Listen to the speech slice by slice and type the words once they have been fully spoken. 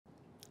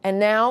And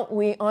now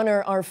we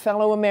honor our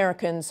fellow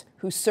Americans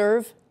who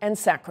serve and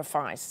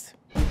sacrifice.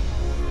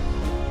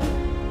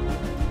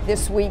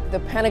 This week, the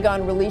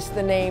Pentagon released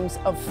the names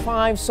of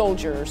 5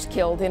 soldiers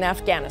killed in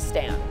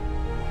Afghanistan.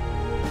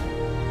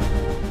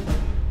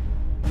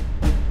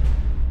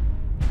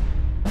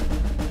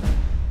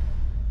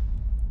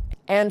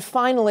 And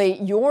finally,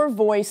 your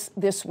voice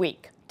this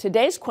week.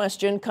 Today's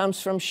question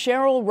comes from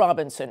Cheryl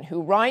Robinson,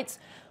 who writes,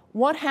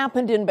 "What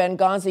happened in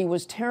Benghazi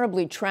was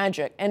terribly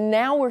tragic, and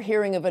now we're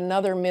hearing of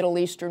another Middle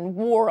Eastern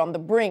war on the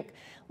brink.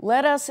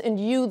 Let us and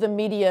you, the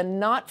media,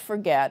 not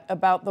forget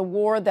about the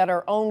war that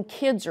our own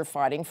kids are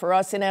fighting for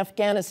us in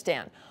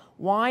Afghanistan.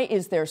 Why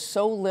is there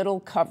so little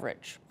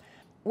coverage?"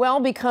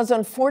 Well, because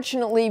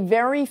unfortunately,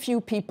 very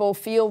few people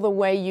feel the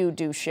way you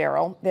do,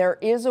 Cheryl. There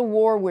is a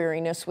war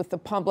weariness with the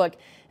public,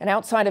 and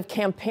outside of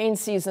campaign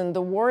season,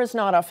 the war is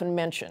not often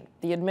mentioned.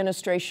 The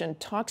administration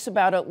talks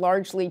about it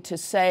largely to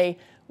say,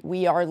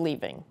 we are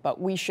leaving.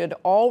 But we should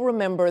all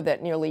remember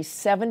that nearly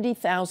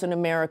 70,000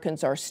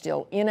 Americans are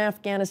still in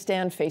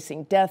Afghanistan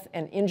facing death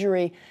and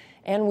injury.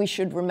 And we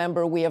should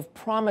remember we have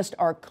promised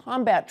our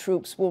combat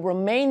troops will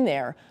remain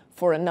there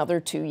for another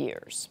 2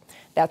 years.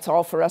 That's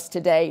all for us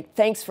today.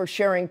 Thanks for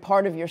sharing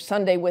part of your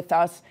Sunday with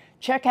us.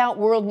 Check out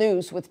World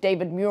News with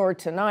David Muir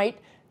tonight.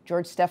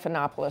 George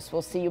Stephanopoulos.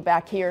 We'll see you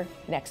back here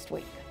next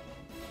week.